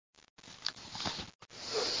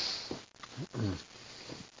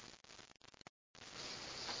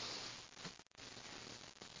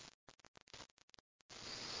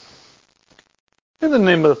In the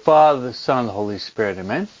name of the Father, the Son, and the Holy Spirit,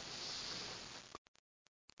 amen.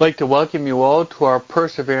 I'd like to welcome you all to our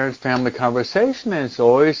Perseverance Family Conversation. As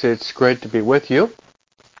always, it's great to be with you.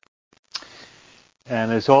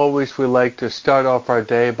 And as always, we like to start off our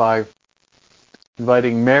day by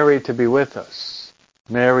inviting Mary to be with us.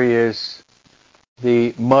 Mary is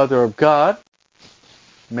the Mother of God.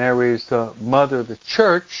 Mary is the Mother of the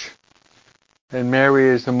Church. And Mary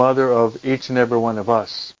is the Mother of each and every one of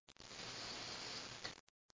us.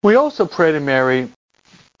 We also pray to Mary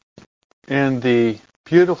in the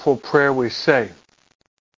beautiful prayer we say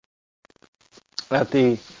at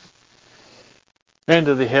the end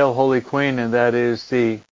of the Hail Holy Queen, and that is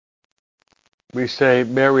we say,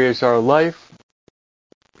 Mary is our life,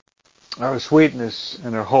 our sweetness,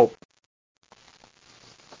 and our hope.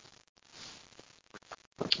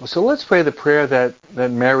 So let's pray the prayer that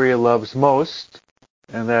Mary loves most,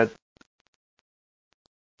 and that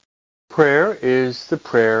prayer is the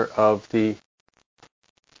prayer of the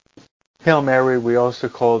Hail Mary, we also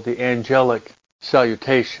call the angelic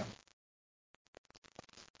salutation.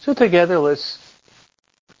 So together, let's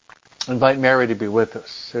invite Mary to be with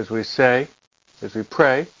us as we say, as we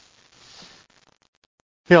pray,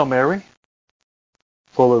 Hail Mary,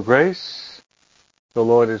 full of grace, the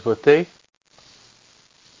Lord is with thee.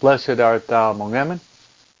 Blessed art thou among women,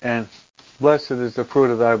 and blessed is the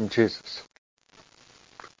fruit of thy womb, Jesus.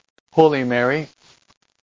 Holy Mary,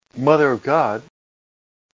 Mother of God,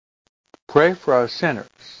 pray for us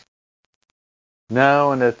sinners,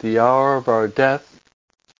 now and at the hour of our death.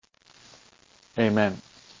 Amen.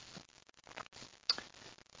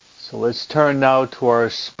 So let's turn now to our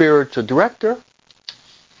spiritual director.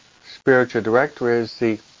 Spiritual director is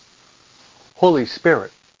the Holy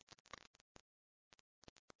Spirit.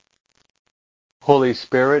 Holy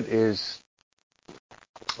Spirit is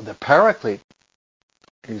the Paraclete.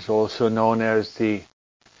 He's also known as the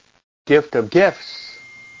gift of gifts.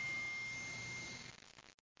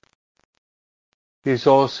 He's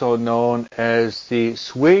also known as the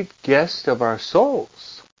sweet guest of our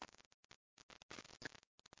souls.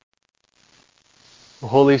 The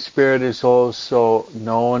Holy Spirit is also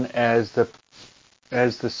known as the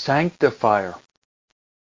sanctifier.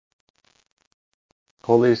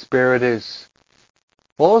 Holy Spirit is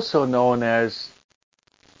also known as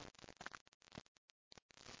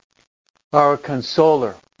our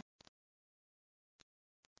consoler.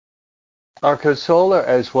 Our consoler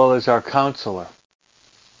as well as our counselor.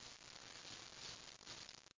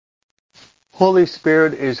 Holy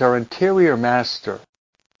Spirit is our interior master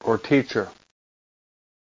or teacher.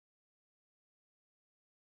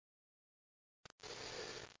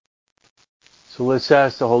 So let's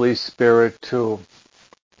ask the Holy Spirit to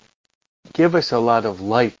give us a lot of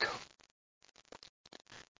light,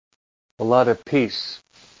 a lot of peace,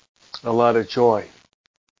 a lot of joy,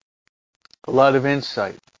 a lot of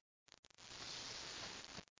insight.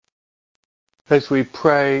 As we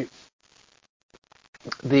pray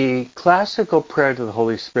the classical prayer to the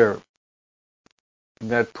Holy Spirit,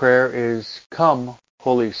 that prayer is, Come,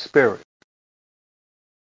 Holy Spirit,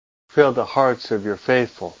 fill the hearts of your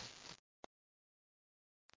faithful,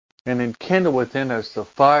 and enkindle within us the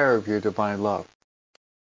fire of your divine love.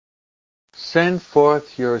 Send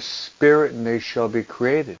forth your Spirit, and they shall be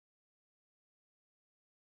created.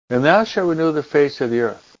 And thou shalt renew the face of the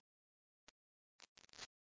earth.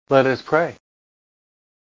 Let us pray.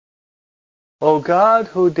 O God,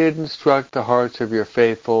 who did instruct the hearts of your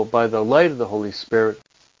faithful by the light of the Holy Spirit,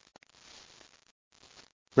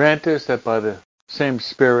 grant us that by the same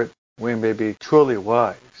Spirit we may be truly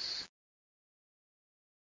wise,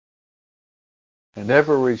 and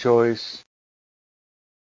ever rejoice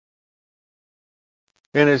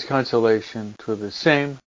in his consolation through the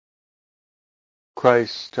same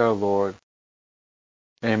Christ our Lord.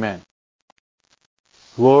 Amen.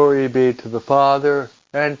 Glory be to the Father,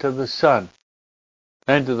 and to the Son,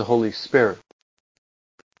 and to the Holy Spirit,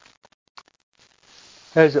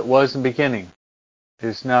 as it was in the beginning,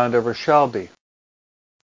 is now, and ever shall be,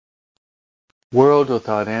 world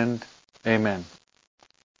without end. Amen.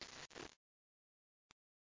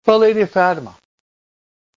 For Lady of Fatima,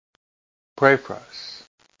 pray for us.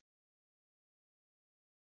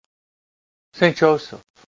 Saint Joseph,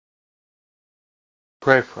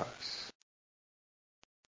 pray for us.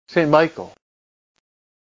 Saint Michael,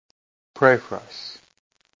 pray for us.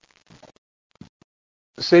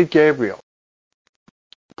 Saint Gabriel,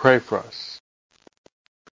 pray for us.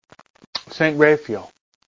 Saint Raphael,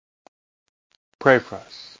 pray for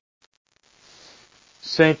us.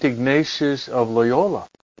 Saint Ignatius of Loyola,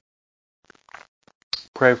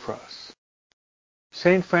 pray for us.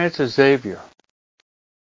 Saint Francis Xavier,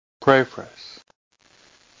 pray for us.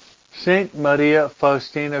 Saint Maria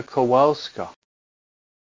Faustina Kowalska,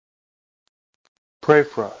 pray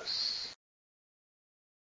for us.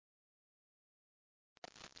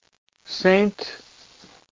 Saint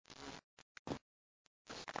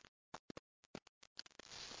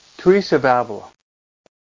Teresa of Avila,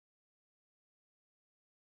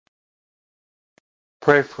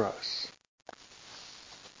 pray for us.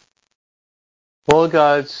 All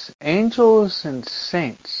God's angels and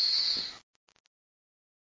saints,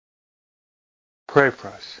 pray for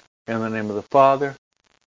us. In the name of the Father,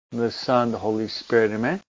 and the Son, the Holy Spirit,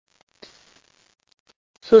 amen.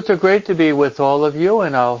 So it's great to be with all of you,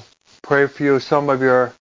 and I'll pray for you. Some of you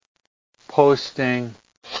are posting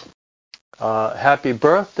happy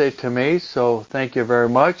birthday to me, so thank you very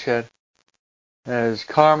much. And as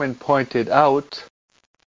Carmen pointed out,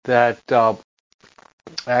 that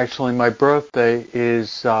actually my birthday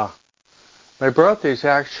is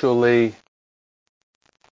actually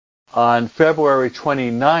on February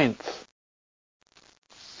 29th.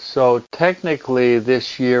 So technically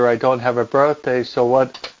this year I don't have a birthday, so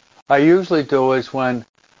what I usually do is when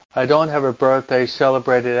I don't have a birthday, I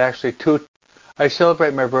celebrate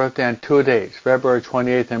my birthday on 2 days, February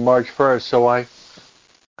 28th and March 1st, so I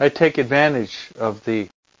take advantage of the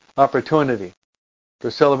opportunity to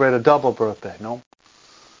celebrate a double birthday, no?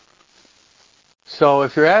 So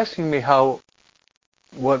if you're asking me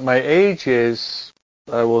what my age is,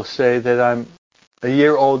 I will say that I'm a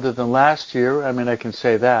year older than last year. I mean, I can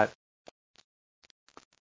say that.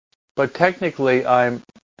 But technically, I'm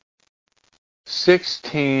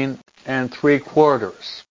 16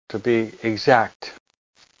 3/4, to be exact.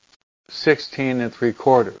 16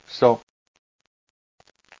 3/4. So,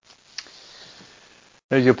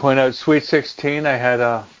 as you point out, Sweet 16, I had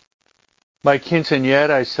my quinceañera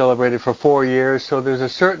I celebrated for 4 years, so there's a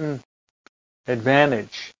certain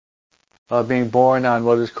advantage of being born on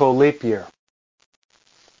what is called leap year.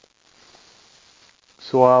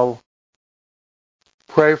 So I'll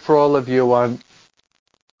pray for all of you on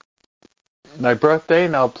my birthday,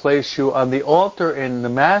 and I'll place you on the altar in the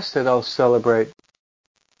Mass that I'll celebrate.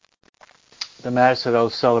 The Mass that I'll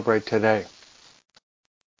celebrate today.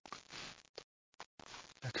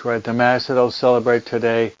 That's right, the Mass that I'll celebrate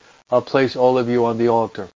today, I'll place all of you on the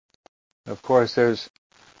altar. Of course, there's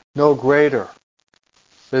no greater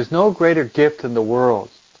gift in the world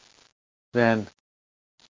than,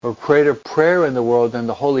 or greater prayer in the world than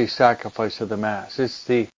the holy sacrifice of the Mass. It's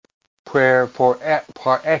the prayer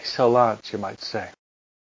par excellence, you might say.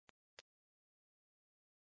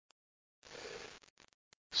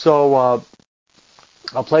 So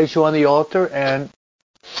I'll place you on the altar, and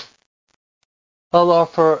I'll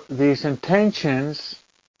offer these intentions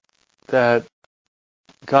that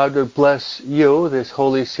God would bless you this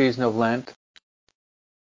holy season of Lent,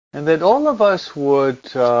 and that all of us would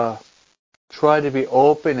try to be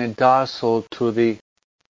open and docile to the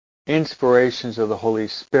inspirations of the Holy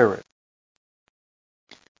Spirit.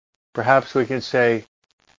 Perhaps we can say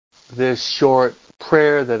this short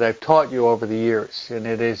prayer that I've taught you over the years, and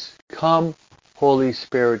it is, "Come, Holy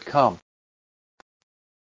Spirit, come.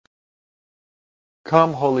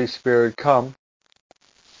 Come, Holy Spirit, come,"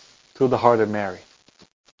 through the heart of Mary.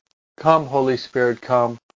 Come, Holy Spirit,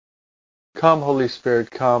 come. Come, Holy Spirit,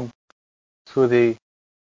 come, through the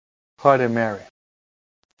heart of Mary.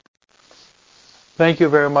 Thank you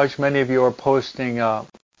very much. Many of you are posting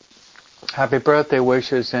happy birthday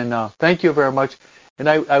wishes, and thank you very much. And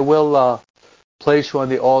I will place you on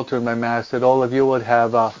the altar in my Mass, that all of you would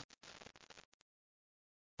have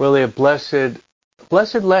really a blessed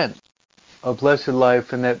Lent, a blessed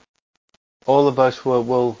life, and that all of us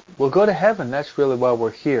will go to heaven. That's really why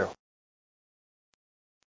we're here.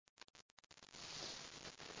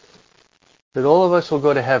 That all of us will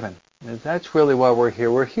go to heaven. And that's really why we're here.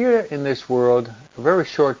 We're here in this world a very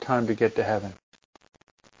short time to get to heaven.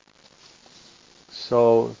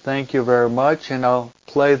 So thank you very much, and I'll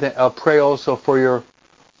pray also for your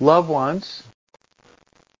loved ones,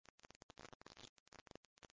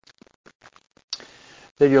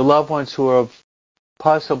 that your loved ones who have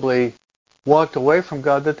possibly walked away from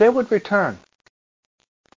God, that they would return.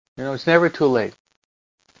 You know, it's never too late.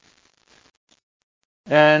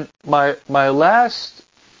 And my last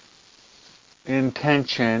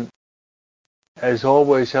intention, as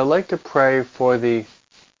always, I like to pray for the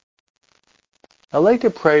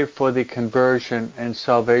conversion and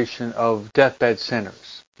salvation of deathbed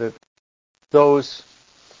sinners, that those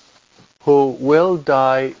who will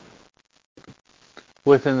die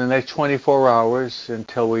within the next 24 hours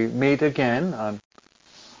until we meet again on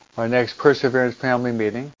our next Perseverance family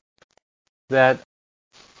meeting, that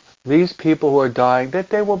these people who are dying, that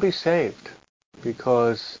they will be saved.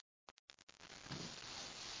 Because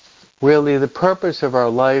really the purpose of our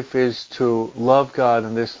life is to love God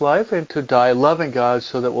in this life and to die loving God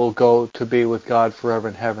so that we'll go to be with God forever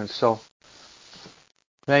in heaven. So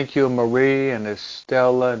thank you, Marie and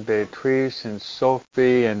Estella and Beatrice and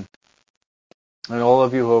Sophie and all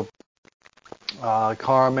of you who have,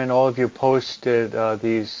 Carmen, all of you posted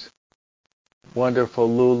these wonderful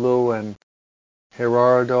Lulu and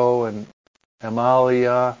Gerardo and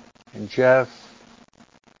Amalia and Jeff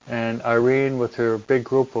and Irene with her big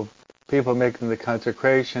group of people making the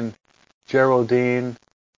consecration, Geraldine,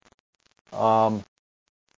 and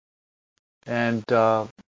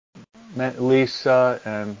Lisa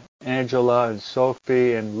and Angela and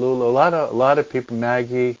Sophie and Lulu. A lot of people.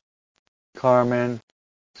 Maggie, Carmen,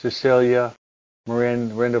 Cecilia,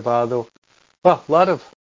 Marin Rendavado. Well, a lot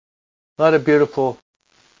of beautiful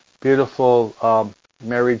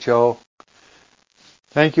Mary Jo.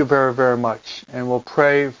 Thank you very, very much. And we'll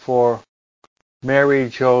pray for Mary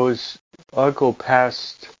Jo's uncle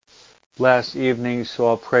passed last evening, so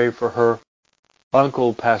I'll pray for her.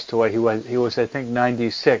 Uncle passed away. He was I think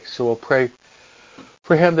 96. So we'll pray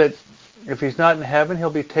for him that if he's not in heaven, he'll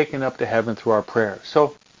be taken up to heaven through our prayer.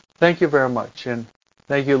 So thank you very much. And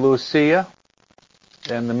thank you, Lucia,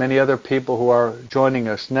 and the many other people who are joining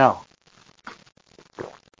us now.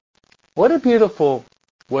 What a beautiful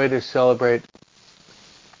way to celebrate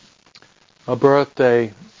a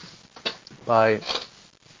birthday by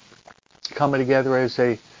coming together as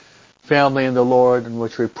a family in the Lord, in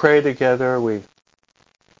which we pray together, we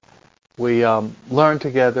learn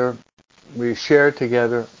together, we share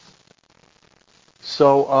together.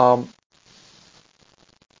 So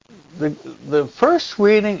the first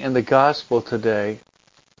reading in the Gospel today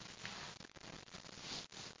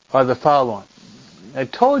are the following. I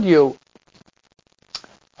told you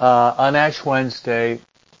on Ash Wednesday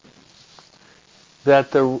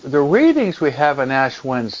that the readings we have on Ash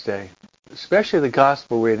Wednesday, especially the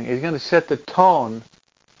Gospel reading, is going to set the tone.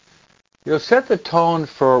 You'll set the tone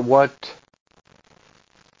for what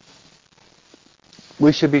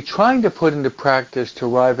we should be trying to put into practice to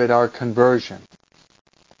arrive at our conversion.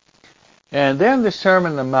 And then the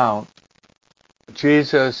Sermon on the Mount,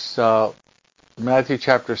 Jesus, Matthew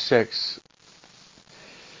chapter 6,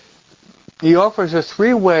 he offers us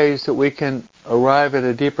 3 ways that we can arrive at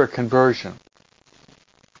a deeper conversion.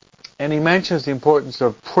 And he mentions the importance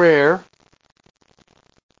of prayer.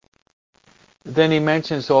 Then he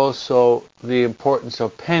mentions also the importance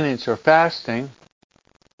of penance or fasting.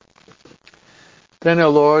 Then our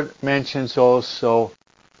Lord mentions also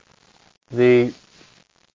the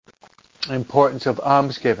importance of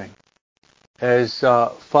almsgiving. As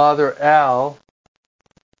Father Al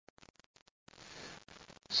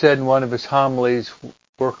said in one of his homilies,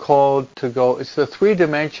 we're called to go, it's the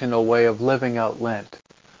 3-dimensional way of living out Lent.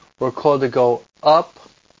 We're called to go up,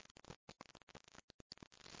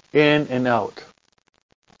 in, and out.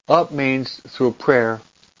 Up means through prayer.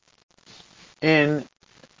 In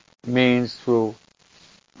means through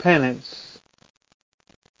penance.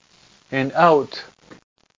 And out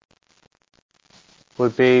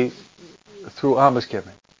would be through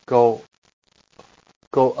almsgiving. Go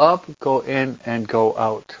up, go in, and go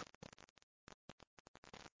out.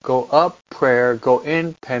 Go up, prayer. Go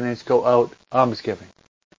in, penance. Go out, almsgiving.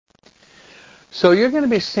 So you're going to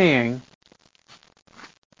be seeing,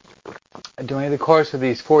 during the course of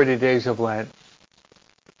these 40 days of Lent,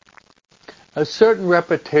 a certain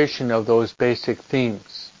repetition of those basic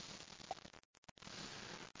themes.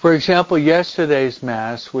 For example, yesterday's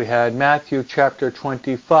Mass, we had Matthew chapter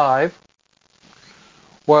 25,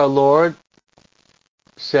 where our Lord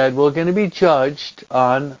said we're going to be judged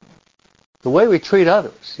on the way we treat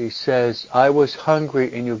others. He says, I was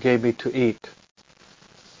hungry and you gave me to eat.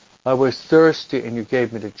 I was thirsty and you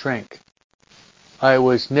gave me to drink. I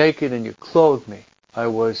was naked and you clothed me. I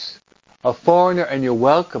was a foreigner and you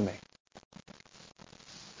welcomed me.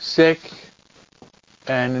 Sick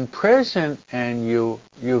and in prison and you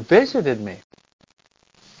visited me.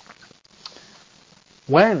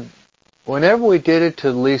 Whenever we did it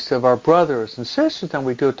to the least of our brothers and sisters, then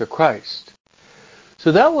we do it to Christ.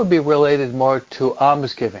 So that would be related more to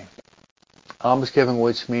almsgiving. Almsgiving,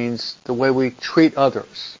 which means the way we treat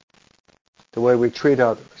others. The way we treat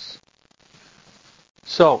others.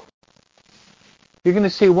 So, you're going to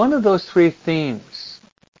see one of those 3 themes.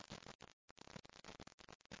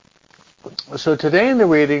 So today in the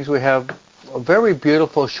readings we have a very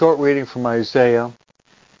beautiful short reading from Isaiah.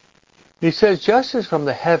 He says, just as from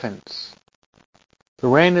the heavens the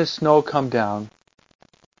rain and snow come down,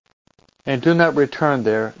 and do not return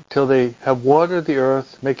there till they have watered the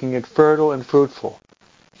earth, making it fertile and fruitful,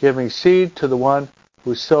 giving seed to the one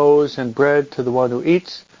who sows and bread to the one who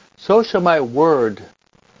eats, so shall my word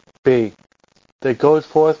be that goes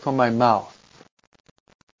forth from my mouth.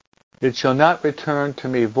 It shall not return to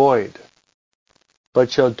me void,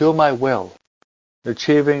 but shall do my will,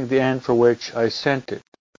 achieving the end for which I sent it.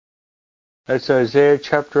 That's Isaiah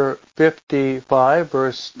chapter 55,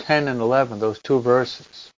 verse 10 and 11, those two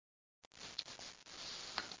verses.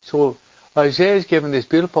 So Isaiah is given this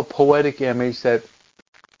beautiful poetic image that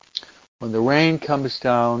when the rain comes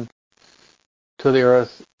down to the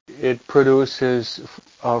earth, it produces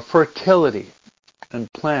fertility,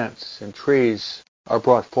 and plants and trees are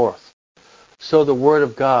brought forth. So the Word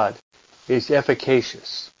of God is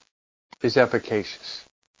efficacious.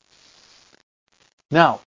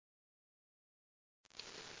 Now,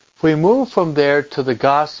 if we move from there to the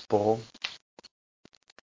gospel,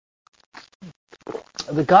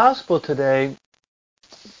 the gospel today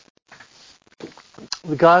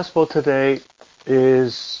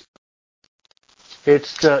is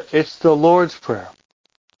it's the Lord's Prayer.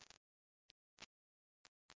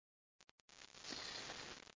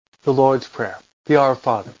 The Lord's Prayer, the Our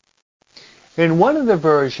Father. In one of the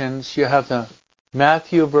versions, you have the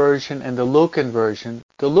Matthew version and the Lucan version.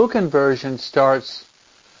 The Lucan version starts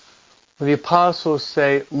when the apostles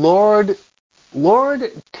say, Lord,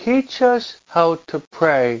 teach us how to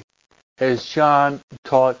pray as John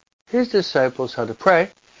taught his disciples how to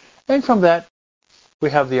pray. And from that,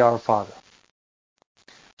 we have the Our Father.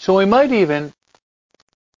 So we might even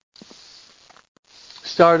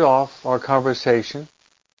start off our conversation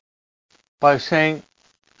by saying,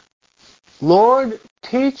 Lord,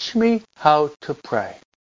 teach me how to pray.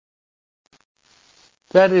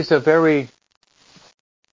 That is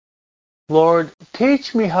Lord,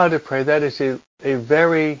 teach me how to pray. That is a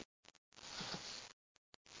very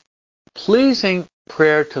pleasing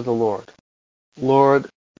prayer to the Lord. Lord,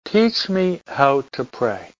 teach me how to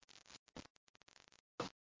pray.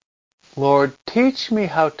 Lord, teach me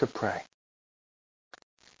how to pray.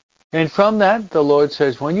 And from that, the Lord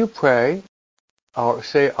says, when you pray,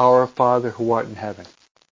 say, Our Father who art in heaven.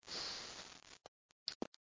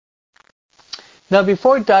 Now,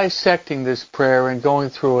 before dissecting this prayer and going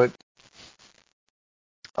through it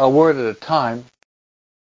a word at a time,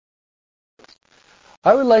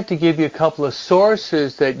 I would like to give you a couple of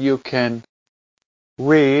sources that you can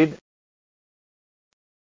read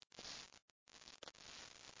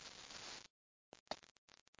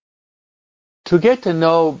to get to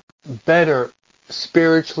know better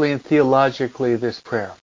spiritually and theologically this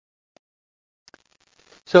prayer.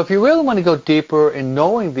 So if you really want to go deeper in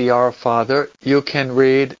knowing the Our Father, you can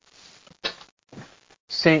read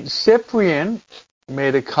St. Cyprian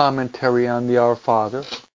made a commentary on the Our Father.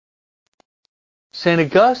 St.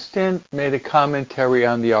 Augustine made a commentary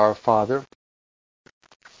on the Our Father.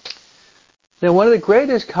 Then one of the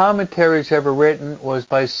greatest commentaries ever written was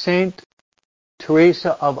by St.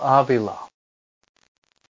 Teresa of Avila.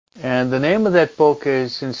 And the name of that book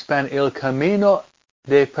is in Spanish, El Camino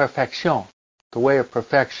de Perfección, the way of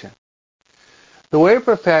perfection. The way of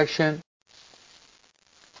perfection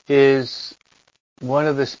is one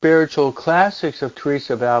of the spiritual classics of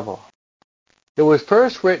Teresa of Avila. It was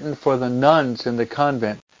first written for the nuns in the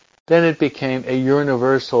convent. Then it became a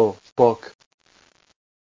universal book,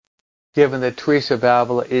 given that Teresa of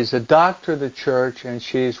Avila is a doctor of the church, and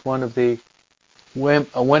she's one of the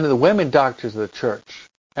women doctors of the church.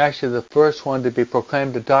 Actually, the first one to be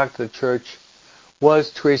proclaimed a doctor of the church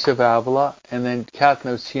was Teresa of Avila, and then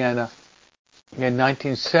Catherine of Siena in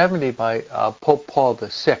 1970 by Pope Paul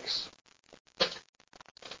VI.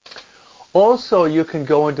 Also, you can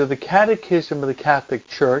go into the Catechism of the Catholic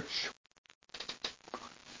Church.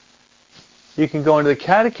 You can go into the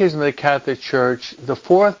Catechism of the Catholic Church, the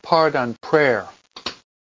fourth part on prayer.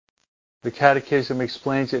 The Catechism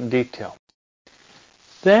explains it in detail.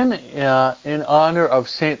 Then, in honor of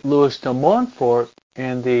St. Louis de Montfort,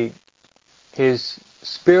 in his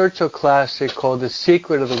spiritual classic called The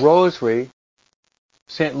Secret of the Rosary,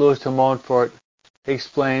 St. Louis de Montfort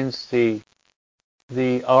explains the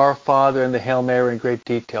Our Father and the Hail Mary in great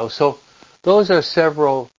detail. So those are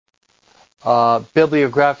several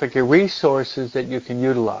bibliographic resources that you can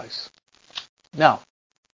utilize. Now,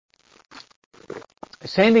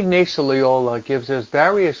 St. Ignatius of Loyola gives us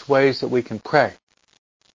various ways that we can pray.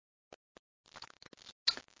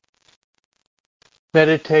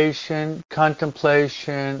 Meditation,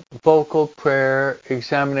 contemplation, vocal prayer,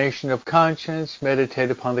 examination of conscience, meditate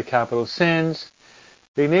upon the capital sins,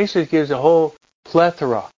 Ignatius gives a whole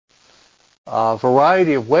plethora,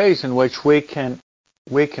 variety of ways in which we can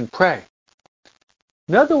pray.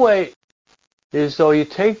 Another way is though you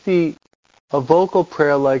take a vocal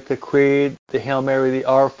prayer like the Creed, the Hail Mary, the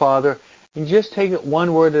Our Father, and just take it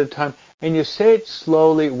one word at a time, and you say it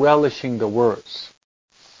slowly, relishing the words.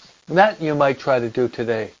 And that you might try to do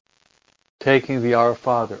today, taking the Our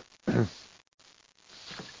Father.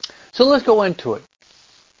 So let's go into it.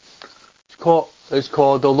 It's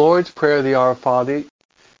called the Lord's Prayer, the Our Father.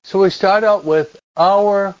 So we start out with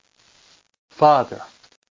Our Father.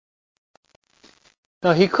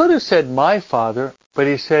 Now he could have said my Father, but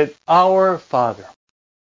he said Our Father.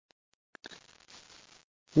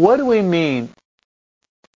 What do we mean?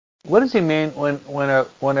 What does he mean when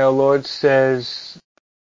our Lord says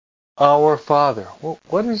Our Father?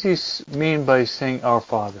 What does he mean by saying Our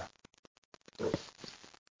Father?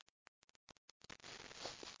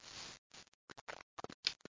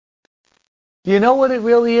 You know what it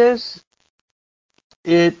really is?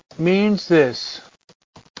 It means this.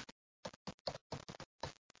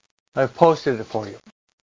 I've posted it for you.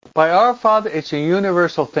 By Our Father, it's a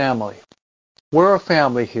universal family. We're a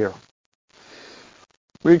family here.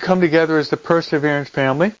 We come together as the Perseverance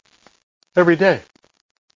family every day.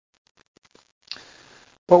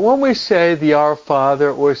 But when we say the Our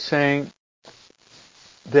Father, we're saying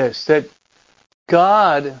this, that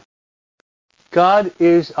God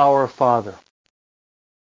is our Father.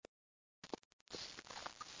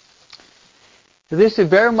 This is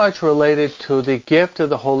very much related to the gift of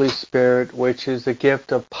the Holy Spirit, which is the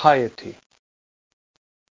gift of piety.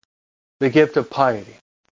 The gift of piety.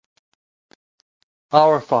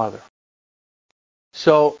 Our Father.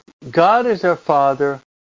 So, God is our Father.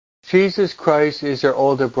 Jesus Christ is our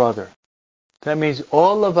older brother. That means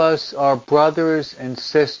all of us are brothers and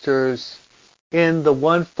sisters in the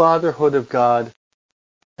one fatherhood of God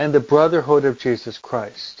and the brotherhood of Jesus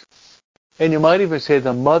Christ. And you might even say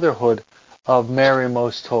the motherhood of Mary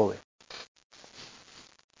Most Holy.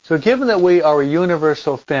 So given that we are a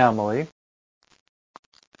universal family,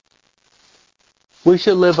 we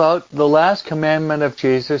should live out the last commandment of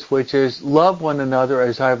Jesus, which is love one another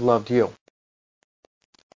as I've loved you.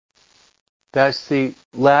 That's the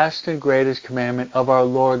last and greatest commandment of our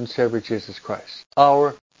Lord and Savior Jesus Christ.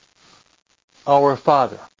 Our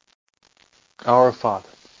Father. Our Father.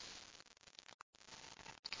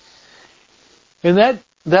 And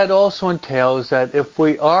that also entails that if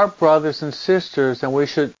we are brothers and sisters, then we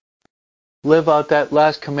should live out that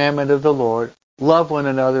last commandment of the Lord, love one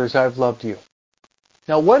another as I've loved you.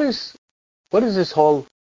 Now what is this whole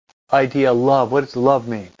idea of love? What does love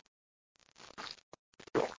mean?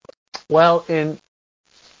 Well, in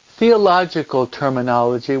theological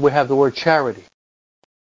terminology, we have the word charity.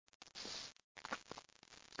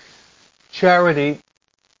 Charity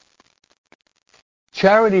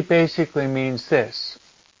basically means this.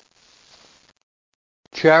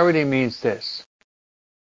 Charity means this.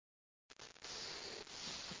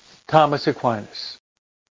 Thomas Aquinas.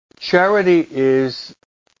 Charity is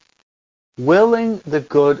willing the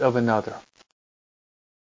good of another.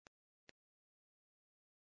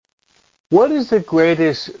 What is the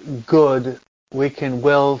greatest good we can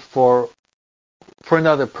will for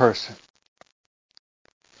another person?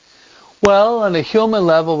 Well, on a human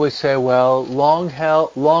level, we say, well, long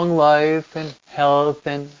life and health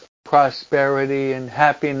and prosperity and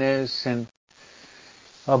happiness and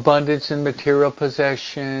abundance in material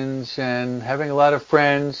possessions and having a lot of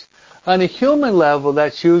friends. On a human level,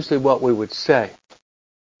 that's usually what we would say.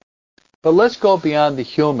 But let's go beyond the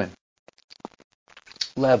human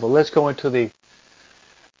level. Let's go into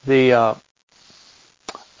a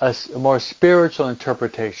more spiritual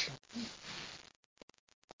interpretation.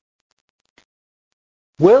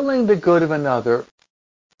 Willing the good of another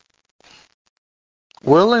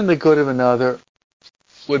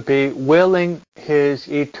would be willing his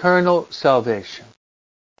eternal salvation.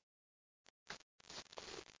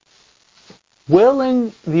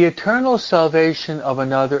 Willing the eternal salvation of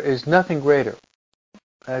another is nothing greater.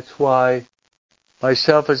 That's why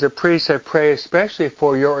myself as a priest, I pray especially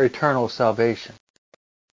for your eternal salvation.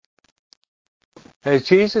 As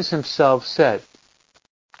Jesus himself said,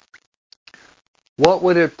 what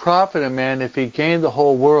would it profit a man if he gained the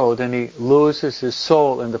whole world and he loses his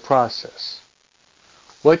soul in the process?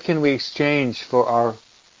 What can we exchange for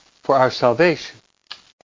our salvation?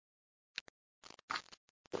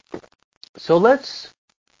 So let's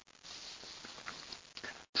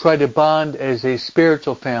try to bond as a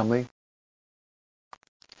spiritual family.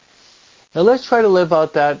 Now let's try to live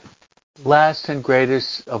out that last and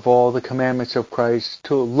greatest of all the commandments of Christ,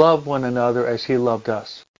 to love one another as he loved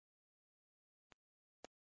us.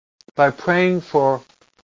 by praying for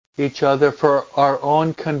each other for our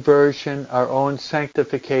own conversion, our own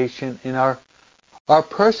sanctification, and our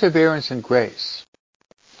perseverance in grace.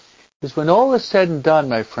 Because when all is said and done,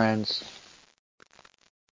 my friends,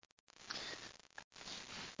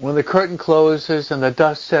 when the curtain closes and the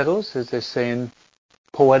dust settles, as they say in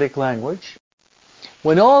poetic language,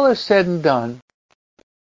 when all is said and done,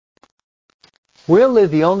 really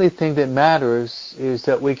the only thing that matters is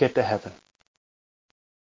that we get to heaven.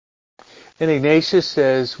 And Ignatius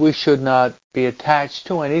says we should not be attached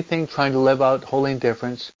to anything, trying to live out holy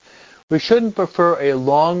indifference. We shouldn't prefer a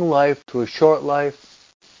long life to a short life.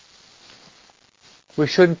 We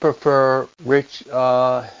shouldn't prefer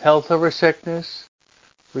health over sickness.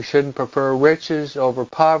 We shouldn't prefer riches over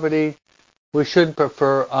poverty. We shouldn't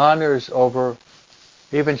prefer honors over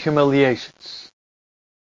even humiliations.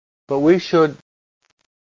 But we should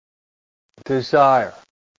desire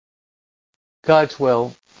God's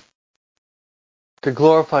will, to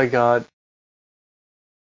glorify God,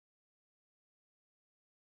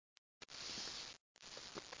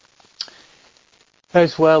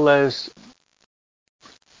 as well as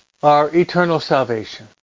our eternal salvation.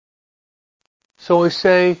 So we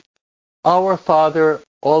say, Our Father,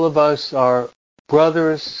 all of us are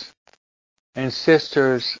brothers and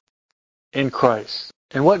sisters in Christ.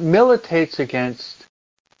 And what militates against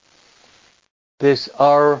this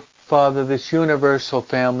Our Father, this universal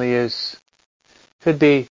family could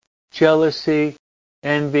be jealousy,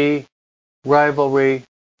 envy, rivalry,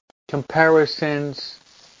 comparisons,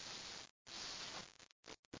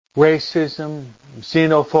 racism,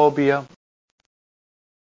 xenophobia.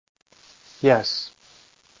 Yes.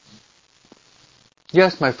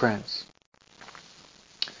 Yes, my friends.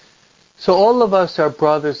 So all of us are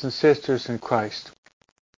brothers and sisters in Christ.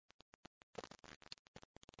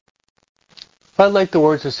 I like the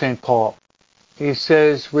words of St. Paul. He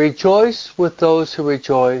says, rejoice with those who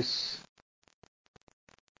rejoice,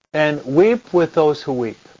 and weep with those who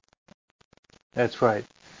weep. That's right.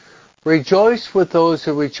 Rejoice with those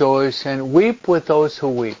who rejoice, and weep with those who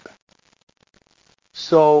weep.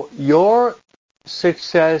 So your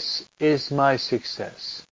success is my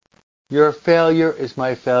success. Your failure is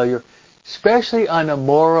my failure, especially on a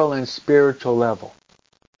moral and spiritual level.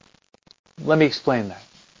 Let me explain that.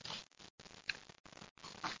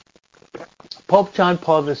 Pope John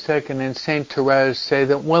Paul II and St. Therese say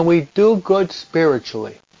that when we do good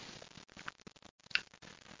spiritually,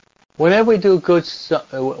 whenever we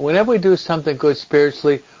do something good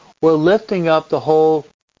spiritually, we're lifting up the whole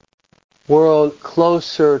world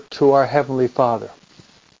closer to our Heavenly Father.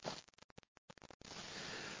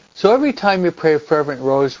 So every time you pray a fervent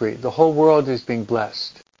rosary, the whole world is being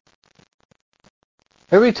blessed.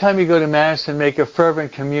 Every time you go to Mass and make a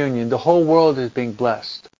fervent communion, the whole world is being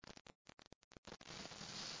blessed.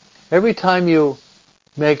 Every time you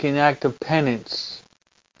make an act of penance,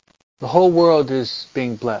 the whole world is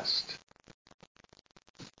being blessed.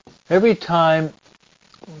 Every time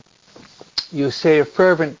you say a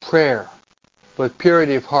fervent prayer with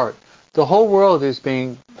purity of heart, the whole world is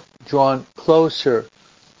being drawn closer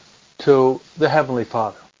to the Heavenly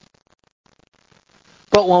Father.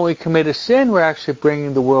 But when we commit a sin, we're actually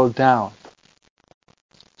bringing the world down.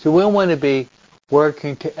 So we want to be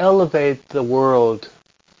working to elevate the world,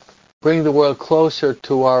 bring the world closer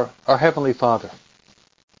to our Heavenly Father.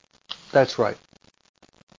 That's right.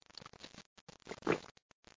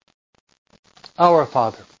 Our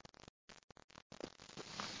Father.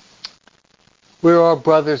 We're all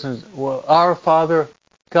brothers and our Father,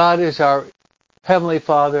 God is our Heavenly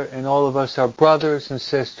Father, and all of us are brothers and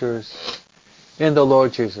sisters in the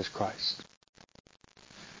Lord Jesus Christ.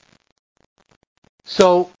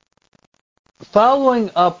 So, following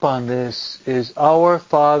up on this is Our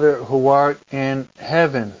Father who art in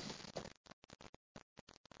heaven.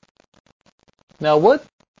 Now what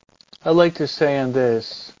I'd like to say on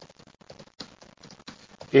this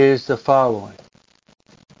is the following.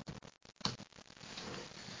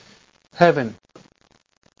 Heaven.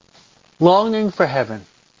 Longing for heaven.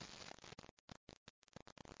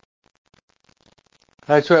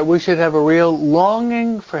 That's right, we should have a real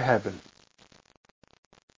longing for heaven.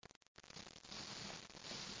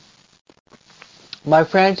 My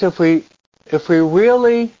friends, if we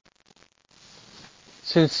really,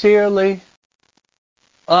 sincerely,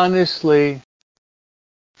 honestly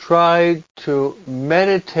try to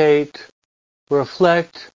meditate,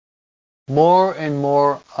 reflect more and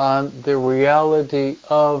more on the reality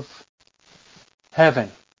of heaven,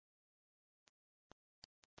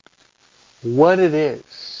 what it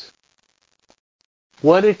is,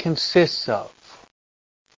 what it consists of,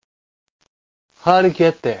 how to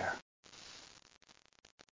get there,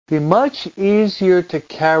 be much easier to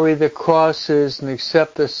carry the crosses and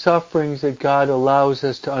accept the sufferings that God allows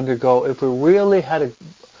us to undergo if we really had a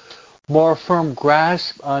more firm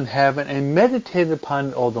grasp on heaven and meditated upon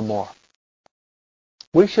it all the more.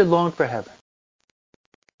 We should long for heaven.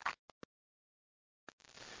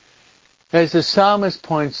 As the psalmist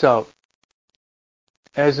points out,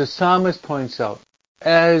 as the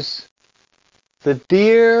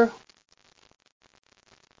deer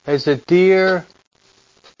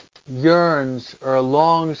yearns or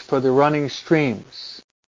longs for the running streams,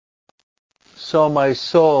 so my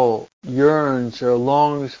soul yearns or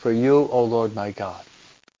longs for you, O Lord my God.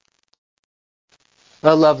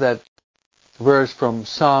 I love that verse from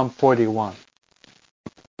Psalm 41.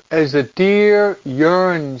 As the deer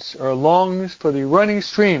yearns or longs for the running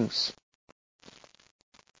streams,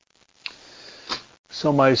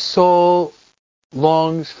 so my soul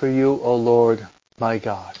longs for you, O Lord my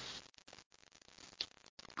God.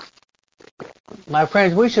 My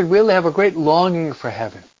friends, we should really have a great longing for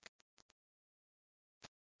heaven.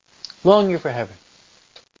 Longing for heaven.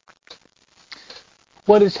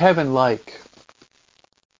 What is heaven like?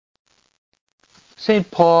 St.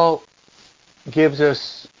 Paul gives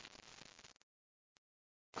us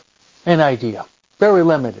an idea, very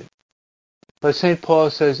limited. But St. Paul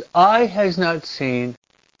says, eye has not seen,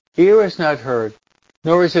 ear has not heard,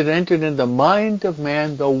 nor has it entered in the mind of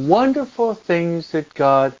man the wonderful things that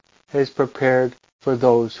God has prepared for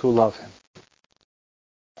those who love him.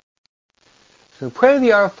 So pray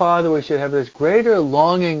the Our Father, we should have this greater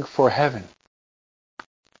longing for heaven.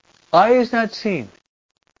 Eye has not seen,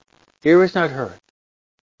 ear has not heard,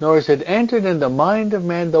 nor has it entered in the mind of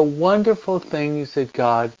man the wonderful things that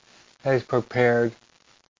God has prepared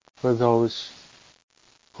for those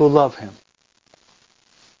who love him.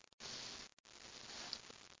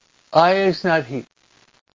 Eye has not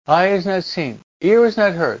seen, ear has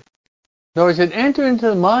not heard, nor has it entered into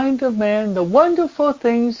the mind of man the wonderful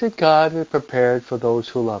things that God has prepared for those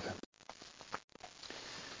who love him.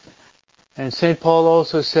 And St. Paul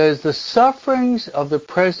also says, the sufferings of the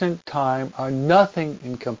present time are nothing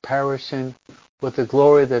in comparison with the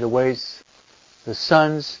glory that awaits the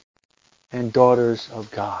sons and daughters of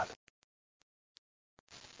God.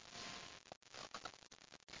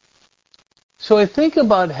 So I think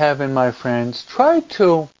about heaven, my friends. Try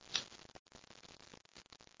to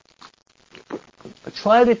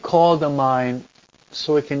call to mind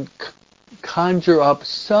so we can conjure up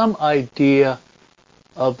some idea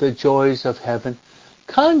of the joys of heaven.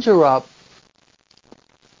 Conjure up,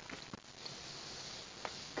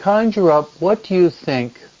 what do you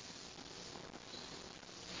think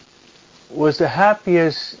was the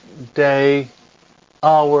happiest day,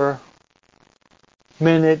 hour,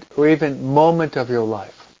 minute, or even moment of your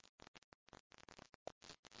life?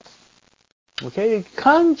 Okay,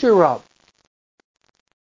 conjure up,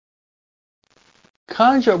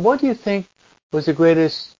 what do you think was the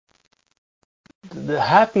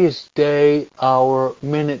happiest day, hour,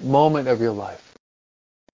 minute, moment of your life?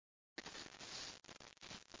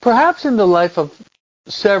 Perhaps in the life of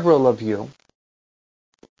several of you,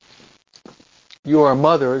 your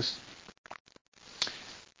mothers,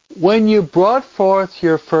 when you brought forth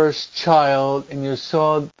your first child and you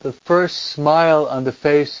saw the first smile on the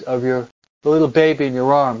face of the little baby in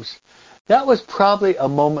your arms, that was probably a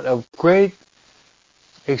moment of great,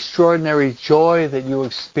 extraordinary joy that you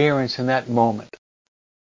experienced in that moment.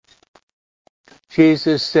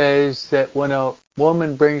 Jesus says that when a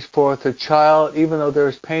woman brings forth a child, even though there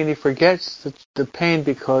is pain, he forgets the pain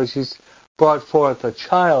because he's brought forth a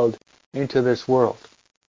child into this world.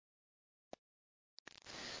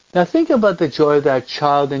 Now think about the joy of that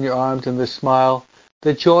child in your arms and the smile,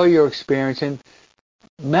 the joy you're experiencing.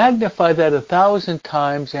 Magnify that 1,000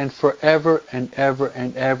 times and forever and ever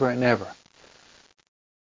and ever and ever.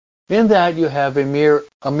 In that you have a mere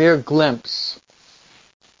glimpse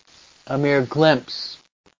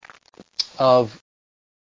of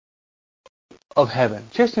heaven.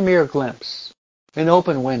 Just a mere glimpse. An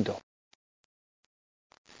open window.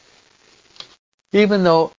 Even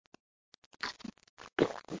though,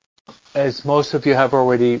 as most of you have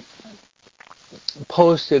already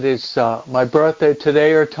posted, it's my birthday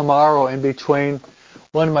today or tomorrow. In between,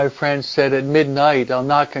 one of my friends said at midnight, I'll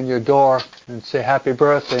knock on your door and say happy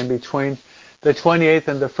birthday. In between the 28th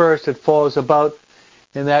and the 1st, it falls about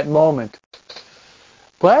in that moment.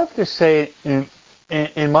 But I have to say, in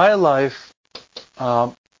my life,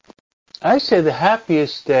 I say the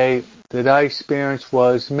happiest day that I experienced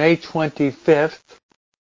was May 25th,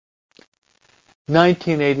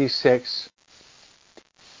 1986.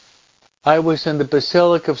 I was in the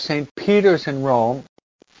Basilica of St. Peter's in Rome,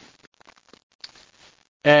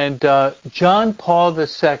 And John Paul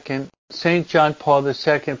II, St. John Paul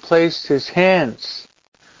II, placed his hands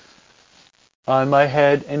on my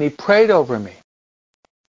head and he prayed over me.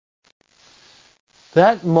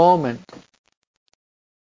 That moment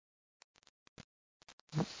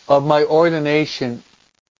of my ordination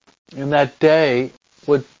in that day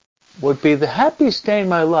would be the happiest day in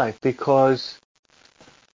my life, because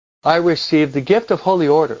I received the gift of holy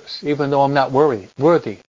orders, even though I'm not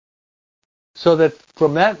worthy. So that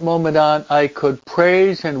from that moment on, I could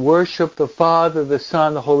praise and worship the Father, the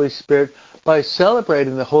Son, the Holy Spirit by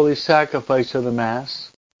celebrating the holy sacrifice of the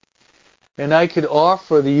Mass. And I could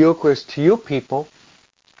offer the Eucharist to you people.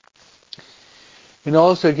 And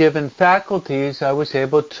also, given faculties, I was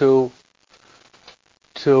able to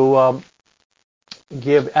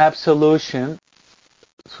give absolution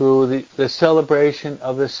through the celebration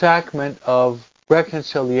of the sacrament of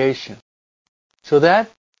reconciliation. So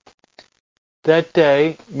that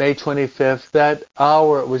day, May 25th, that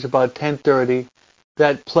hour, it was about 10:30,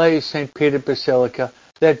 that place, St. Peter Basilica,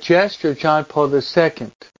 that gesture, John Paul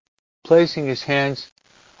II, placing his hands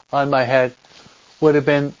on my head, would have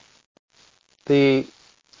been the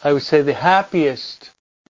happiest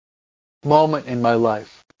moment in my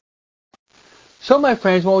life. So, my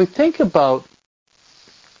friends, when we think about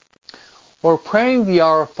or praying the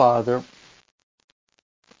Our Father,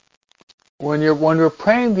 when we're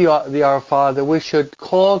praying the Our Father, we should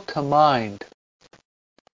call to mind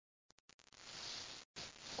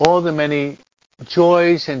all the many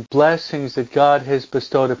joys and blessings that God has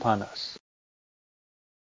bestowed upon us.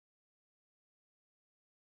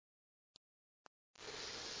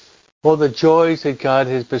 All the joys that God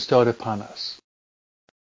has bestowed upon us.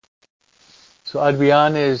 So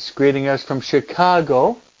Adriana is greeting us from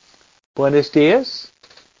Chicago. Buenos dias.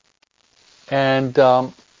 And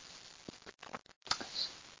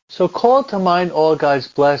so call to mind all God's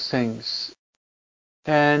blessings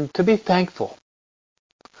and to be thankful.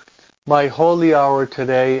 My holy hour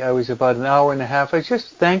today, I was about an hour and a half. I was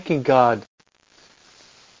just thanking God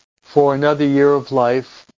for another year of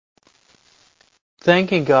life.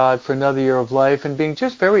 Thanking God for another year of life and being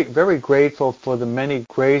just very, very grateful for the many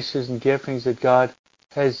graces and giftings that God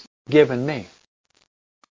has given me.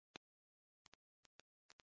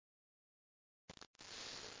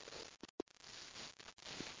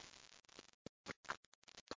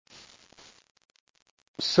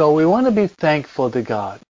 So we want to be thankful to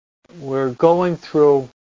God. We're going through,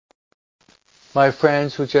 my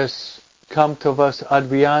friends who just come to us,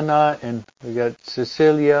 Adriana, and we got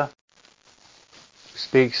Cecilia, who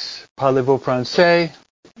speaks Parlez-vous français,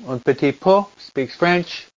 un petit peu, speaks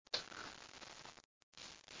French.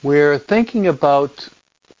 We're thinking about,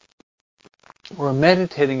 we're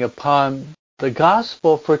meditating upon the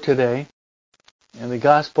gospel for today, and the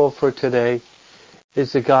gospel for today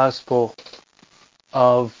is the gospel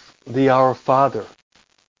of the Our Father.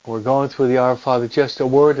 We're going through the Our Father just a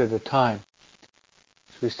word at a time.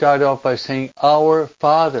 So we start off by saying, Our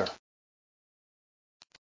Father.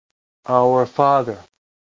 Our Father.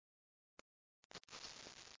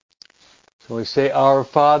 So we say Our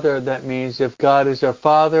Father, that means if God is our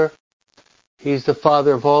Father, He's the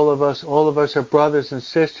Father of all of us. All of us are brothers and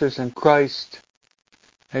sisters in Christ.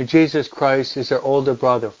 And Jesus Christ is our older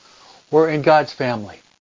brother. We're in God's family.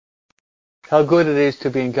 How good it is to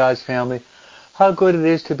be in God's family. How good it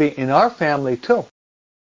is to be in our family too.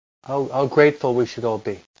 How grateful we should all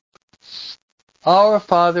be. Our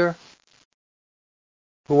Father,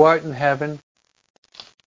 who art in heaven,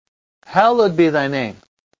 hallowed be thy name.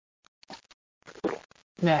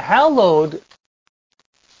 Now, hallowed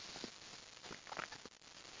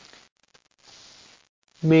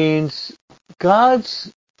means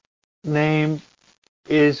God's name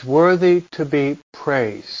is worthy to be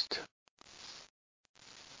praised.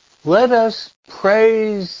 Let us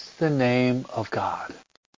praise the name of God.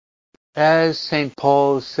 As St.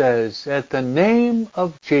 Paul says, at the name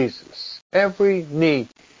of Jesus, every knee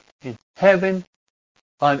in heaven,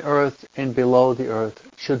 on earth, and below the earth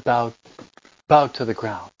should bow to the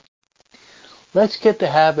ground. Let's get the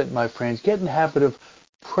habit, my friends, get in the habit of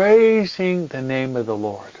praising the name of the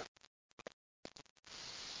Lord.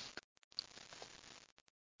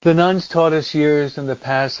 The nuns taught us years in the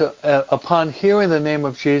past, upon hearing the name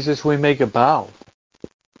of Jesus, we make a vow.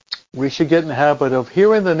 We should get in the habit of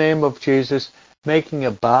hearing the name of Jesus, making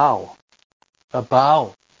a vow,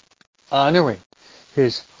 honoring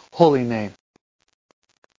His holy name.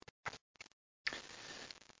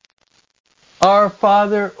 Our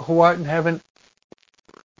Father, who art in heaven,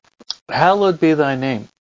 hallowed be thy name.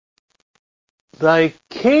 Thy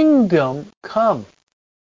kingdom come.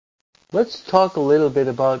 Let's talk a little bit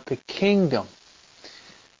about the kingdom.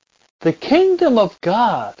 The kingdom of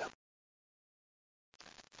God.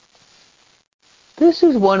 This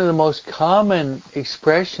is one of the most common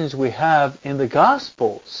expressions we have in the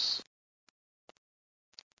Gospels.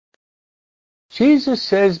 Jesus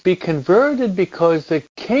says, be converted because the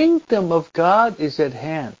kingdom of God is at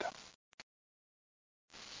hand.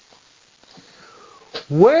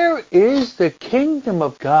 Where is the kingdom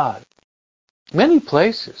of God? Many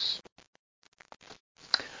places.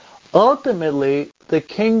 Ultimately, the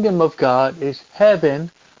kingdom of God is heaven,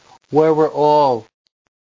 where we're all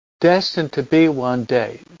destined to be one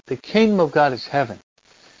day. The kingdom of God is heaven.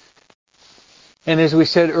 And as we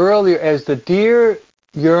said earlier, as the deer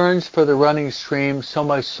yearns for the running stream, so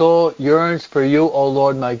my soul yearns for you, O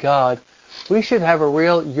Lord my God. We should have a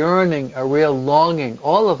real yearning, a real longing,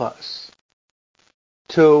 all of us,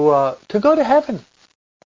 to go to heaven.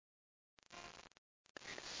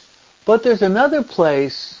 But there's another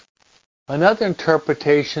place, another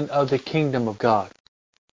interpretation of the kingdom of God.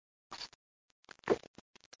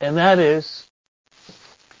 And that is,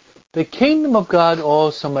 the kingdom of God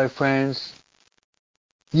also, my friends,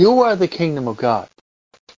 you are the kingdom of God.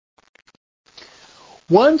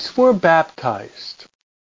 Once we're baptized,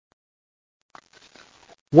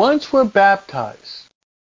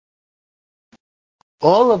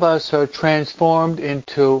 all of us are transformed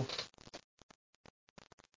into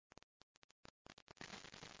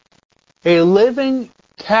a living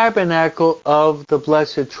tabernacle of the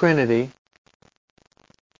Blessed Trinity,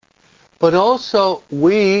 but also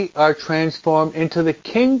we are transformed into the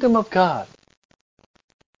kingdom of God.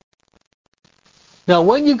 Now,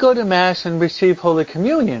 when you go to Mass and receive Holy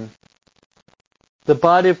Communion, the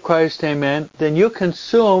body of Christ, amen, then you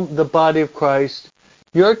consume the body of Christ.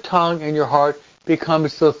 Your tongue and your heart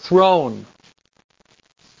becomes the throne,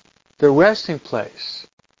 the resting place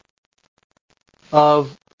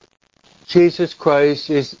of Jesus Christ,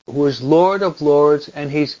 who is Lord of Lords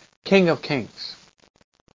and He's King of Kings.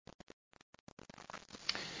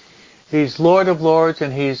 He's Lord of Lords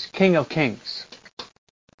and He's King of Kings.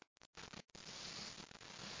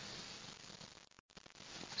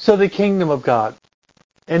 So the kingdom of God.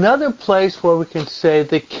 Another place where we can say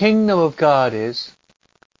the kingdom of God is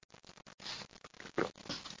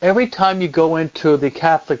every time you go into the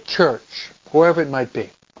Catholic Church, wherever it might be,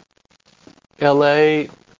 LA,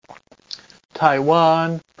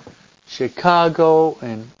 Taiwan, Chicago,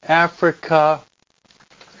 in Africa,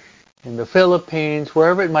 in the Philippines,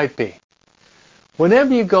 wherever it might be.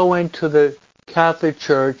 Whenever you go into the Catholic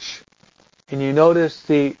Church and you notice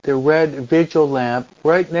the red vigil lamp,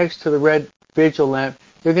 right next to the red vigil lamp,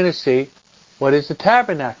 you're going to see what is the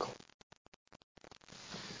tabernacle.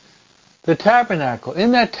 The tabernacle.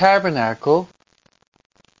 In that tabernacle,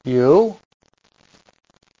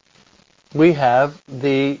 we have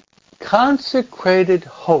the consecrated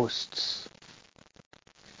hosts.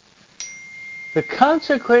 The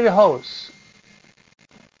consecrated hosts.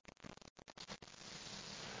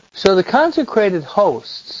 So the consecrated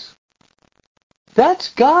hosts, that's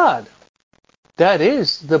God. That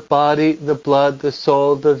is the body, the blood, the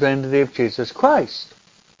soul, the divinity of Jesus Christ.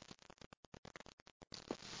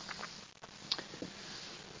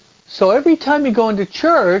 So every time you go into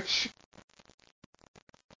church,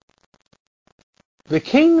 the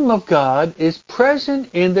kingdom of God is present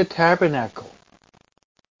in the tabernacle.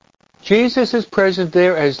 Jesus is present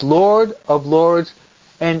there as Lord of Lords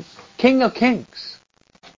and King of Kings.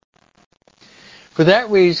 For that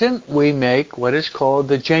reason, we make what is called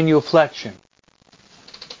the genuflection.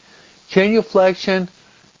 Genuflection,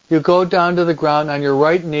 you go down to the ground on your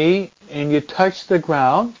right knee and you touch the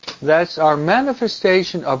ground. That's our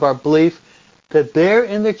manifestation of our belief that there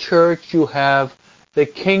in the church you have the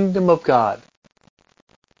kingdom of God,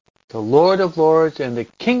 the Lord of Lords and the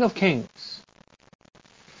King of Kings.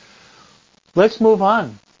 Let's move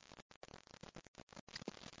on.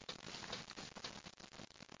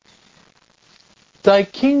 Thy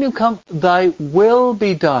kingdom come, thy will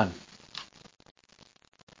be done.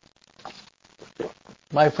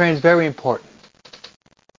 My friends, very important.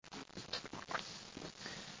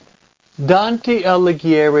 Dante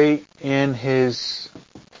Alighieri, in his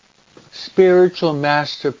spiritual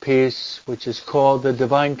masterpiece, which is called The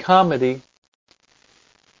Divine Comedy,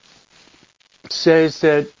 says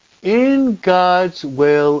that in God's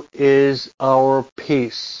will is our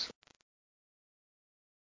peace.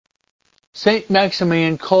 St.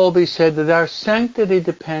 Maximilian Kolbe said that our sanctity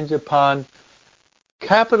depends upon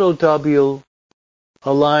capital W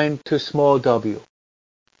aligned to small w.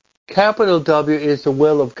 Capital W is the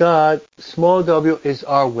will of God, small w is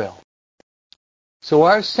our will. So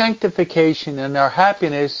our sanctification and our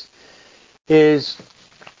happiness is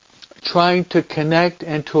trying to connect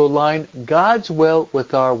and to align God's will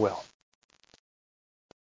with our will.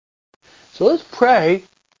 So let's pray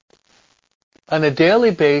on a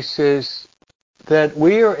daily basis that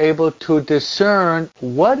we are able to discern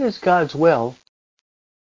what is God's will,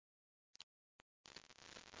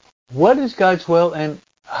 and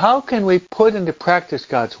how can we put into practice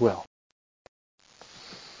God's will.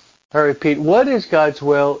 I repeat, what is God's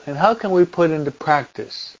will, and how can we put into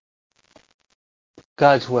practice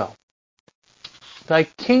God's will? Thy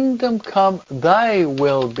kingdom come, thy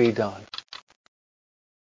will be done,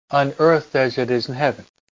 on earth as it is in heaven.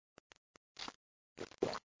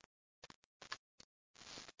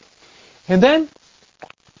 And then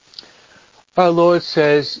our Lord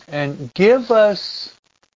says, and give us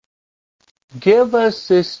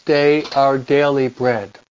this day our daily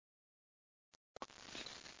bread.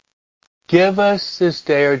 Give us this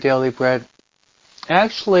day our daily bread.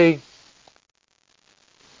 Actually,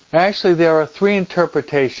 there are three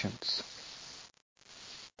interpretations.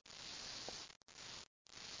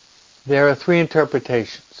 There are three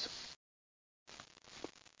interpretations.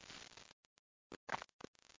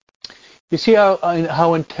 You see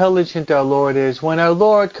how intelligent our Lord is. When our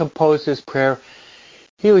Lord composed this prayer,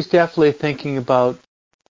 He was definitely thinking about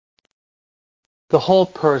the whole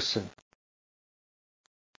person.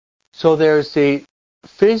 So there's the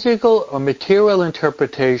physical or material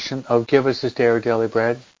interpretation of give us this day our daily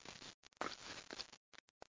bread.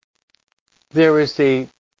 There is the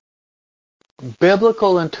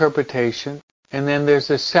biblical interpretation, and then there's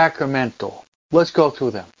the sacramental. Let's go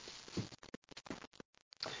through them.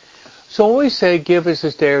 So when we say, give us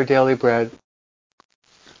this day our daily bread,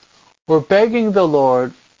 we're begging the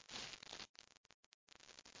Lord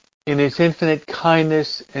in His infinite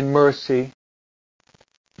kindness and mercy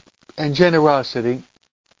and generosity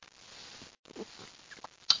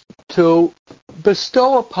to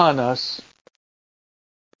bestow upon us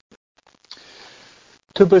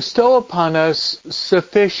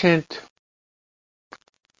sufficient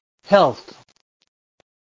health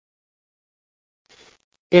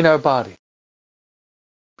in our body,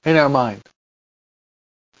 in our mind.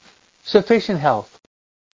 Sufficient health.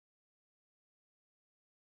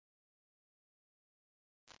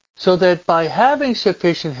 So that by having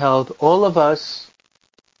sufficient health, all of us,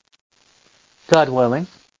 God willing,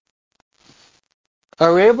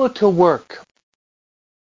 are able to work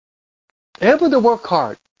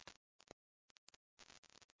hard.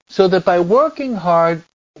 So that by working hard,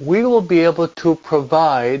 we will be able to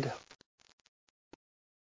provide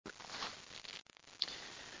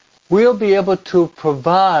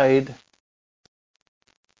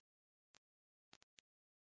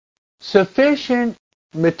sufficient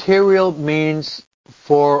material means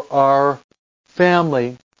for our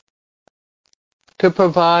family to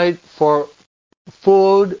provide for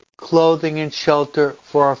food, clothing, and shelter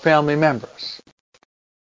for our family members.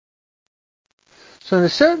 So in a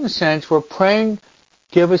certain sense, we're praying,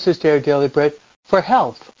 give us this day our daily bread, for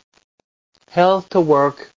health. Health to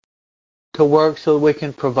work so that we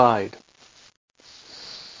can provide.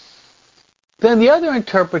 Then the other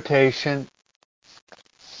interpretation,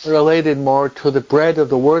 related more to the bread of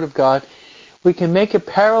the Word of God, we can make a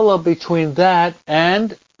parallel between that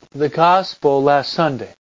and the Gospel last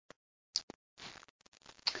Sunday.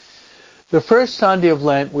 The first Sunday of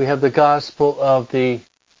Lent, we have the Gospel of the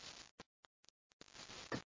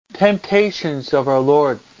temptations of our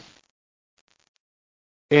Lord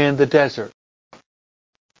in the desert.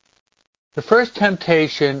 The first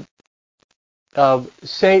temptation of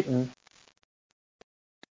Satan,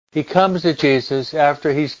 he comes to Jesus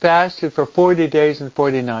after he's fasted for 40 days and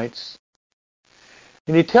 40 nights.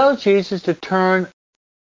 And he tells Jesus to turn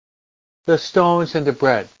the stones into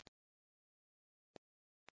bread.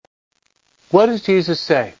 What does Jesus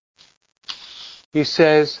say? He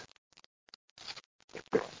says,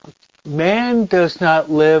 man does not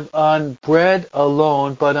live on bread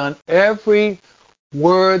alone, but on every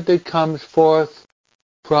word that comes forth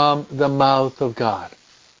from the mouth of God.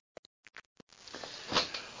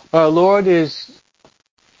 Our Lord is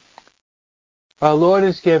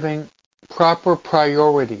giving proper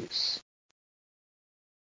priorities.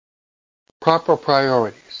 Proper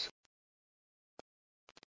priorities.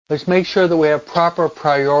 Let's make sure that we have proper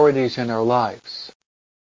priorities in our lives.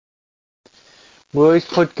 We always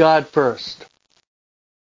put God first.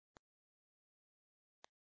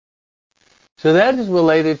 So that is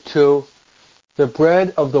related to the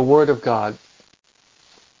bread of the Word of God.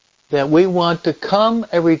 That we want to come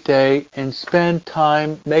every day and spend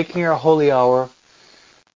time making our holy hour,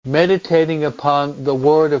 meditating upon the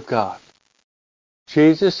Word of God.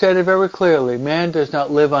 Jesus said it very clearly, man does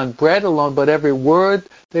not live on bread alone, but every word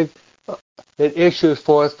that that issues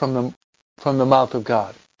forth from the mouth of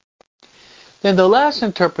God. Then the last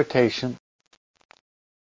interpretation,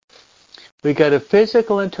 we got a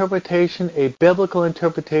physical interpretation, a biblical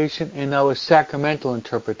interpretation, and now a sacramental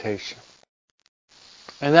interpretation.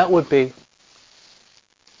 And that would be,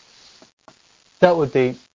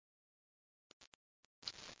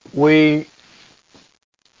 we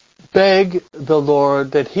beg the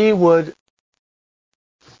Lord that He would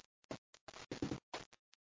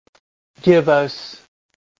give us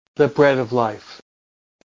the bread of life.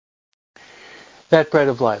 That bread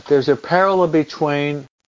of life. There's a parallel between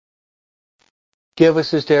give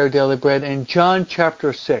us this day our daily bread and John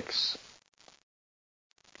chapter 6.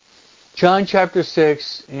 John chapter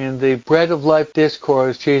 6, in the bread of life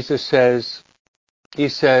discourse, Jesus says, He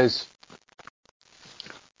says,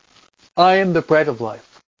 I am the bread of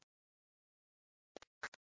life.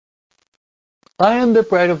 I am the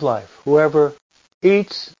bread of life. Whoever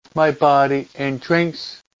eats my body and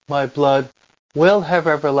drinks my blood will have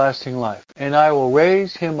everlasting life, and I will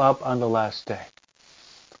raise him up on the last day.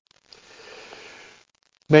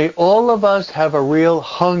 May all of us have a real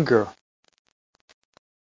hunger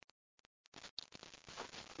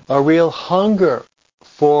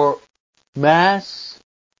for Mass,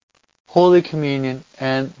 Holy Communion,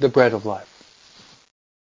 and the bread of life.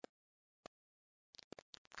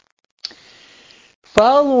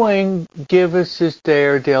 Following give us this day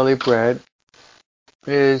our daily bread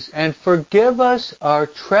is, and forgive us our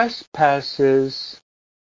trespasses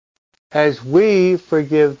as we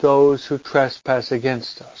forgive those who trespass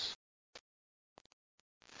against us.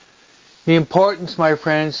 The importance, my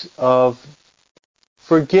friends, of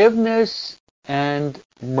forgiveness and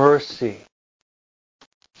mercy.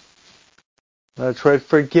 That's right,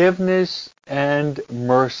 forgiveness and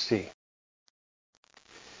mercy.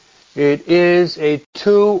 It is a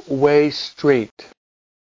two-way street.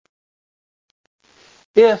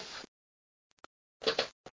 If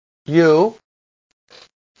you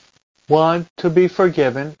want to be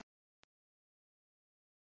forgiven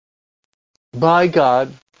by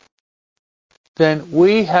God, then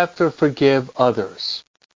we have to forgive others.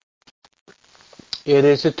 It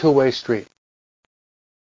is a two-way street.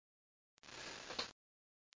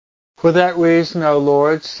 For that reason, our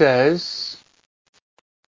Lord says,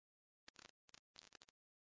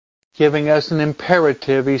 giving us an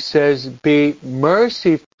imperative, He says, be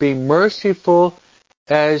merciful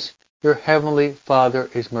as your heavenly Father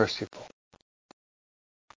is merciful.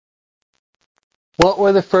 What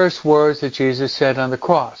were the first words that Jesus said on the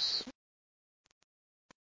cross?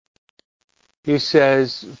 He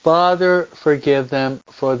says, Father, forgive them,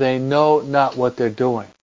 for they know not what they're doing.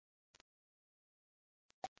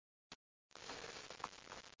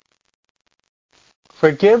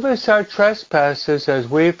 Forgive us our trespasses as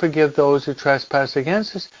we forgive those who trespass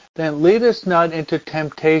against us. Then lead us not into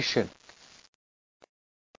temptation.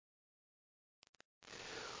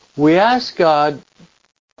 We ask God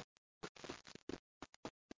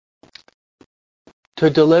to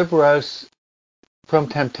deliver us from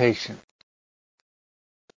temptation.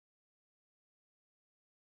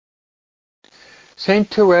 Saint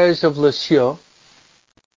Therese of Lisieux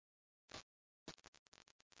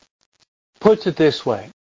puts it this way.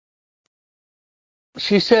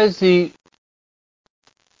 She says the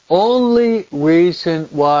only reason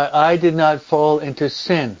why I did not fall into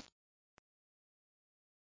sin,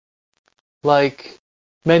 like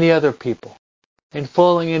many other people, and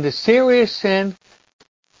falling into serious sin,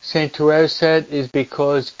 Saint Therese said, is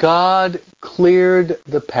because God cleared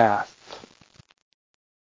the path.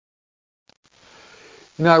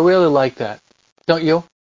 You know, I really like that. Don't you?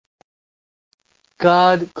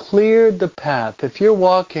 God cleared the path. If you're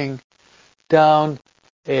walking down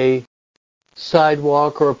a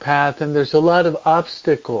sidewalk or a path and there's a lot of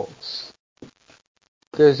obstacles,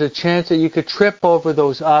 there's a chance that you could trip over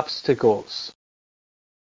those obstacles.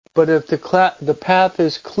 But if the path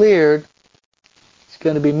is cleared, it's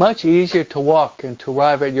going to be much easier to walk and to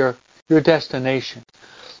arrive at your destination.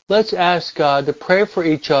 Let's ask God to pray for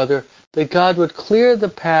each other that God would clear the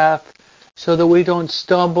path so that we don't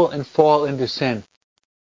stumble and fall into sin.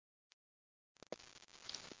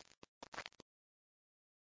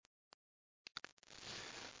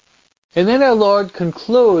 And then our Lord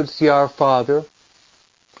concludes the Our Father,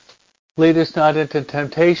 lead us not into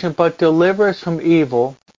temptation, but deliver us from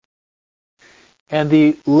evil. And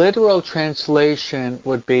the literal translation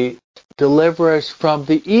would be, deliver us from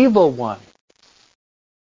the evil one.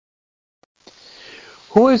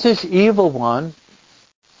 Who is this evil one?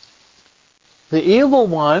 The evil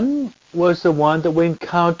one was the one that we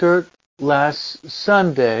encountered last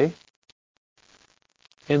Sunday.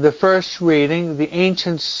 In the first reading, the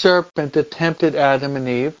ancient serpent that tempted Adam and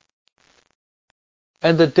Eve,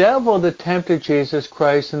 and the devil that tempted Jesus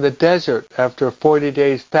Christ in the desert after 40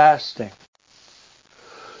 days fasting.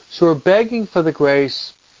 So we're begging for the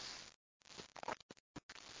grace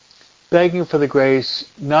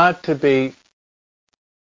not to be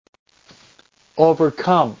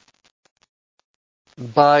overcome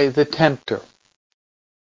by the tempter.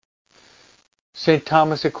 St.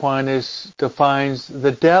 Thomas Aquinas defines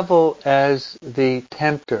the devil as the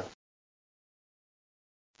tempter.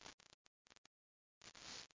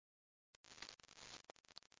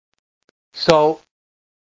 So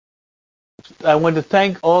I want to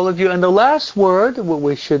thank all of you. And the last word, what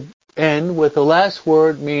we should end with, the last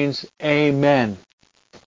word means amen.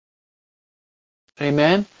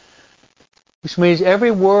 Amen? Which means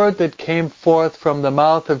every word that came forth from the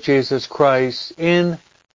mouth of Jesus Christ in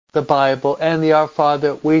the Bible and the Our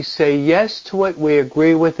Father, we say yes to it, we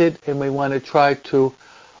agree with it, and we want to try to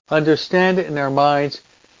understand it in our minds.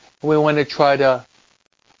 We want to try to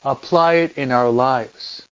apply it in our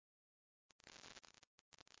lives.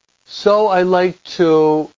 So I'd like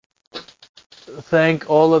to thank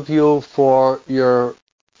all of you for your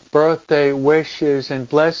birthday wishes and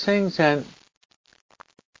blessings, and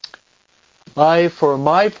for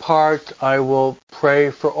my part, I will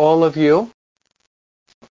pray for all of you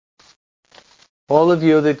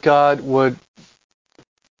that God would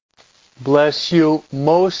bless you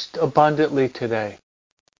most abundantly today.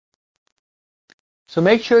 So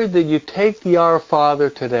make sure that you take the Our Father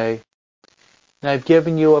today, and I've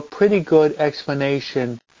given you a pretty good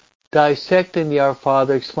explanation, dissecting the Our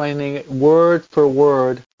Father, explaining it word for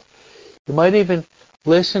word. You might even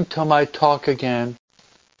listen to my talk again,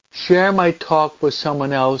 share my talk with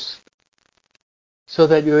someone else, so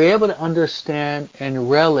that you're able to understand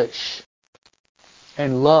and relish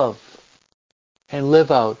and love and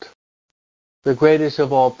live out the greatest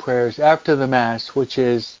of all prayers after the Mass, which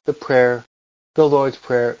is the prayer, the Lord's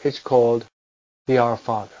Prayer. It's called the Our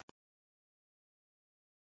Father.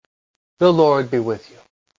 The Lord be with you.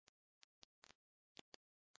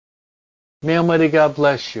 May Almighty God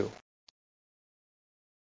bless you,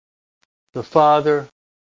 the Father,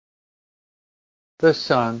 the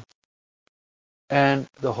Son, and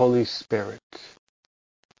the Holy Spirit.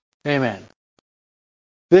 Amen.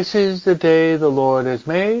 This is the day the Lord has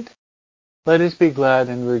made. Let us be glad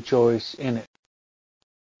and rejoice in it.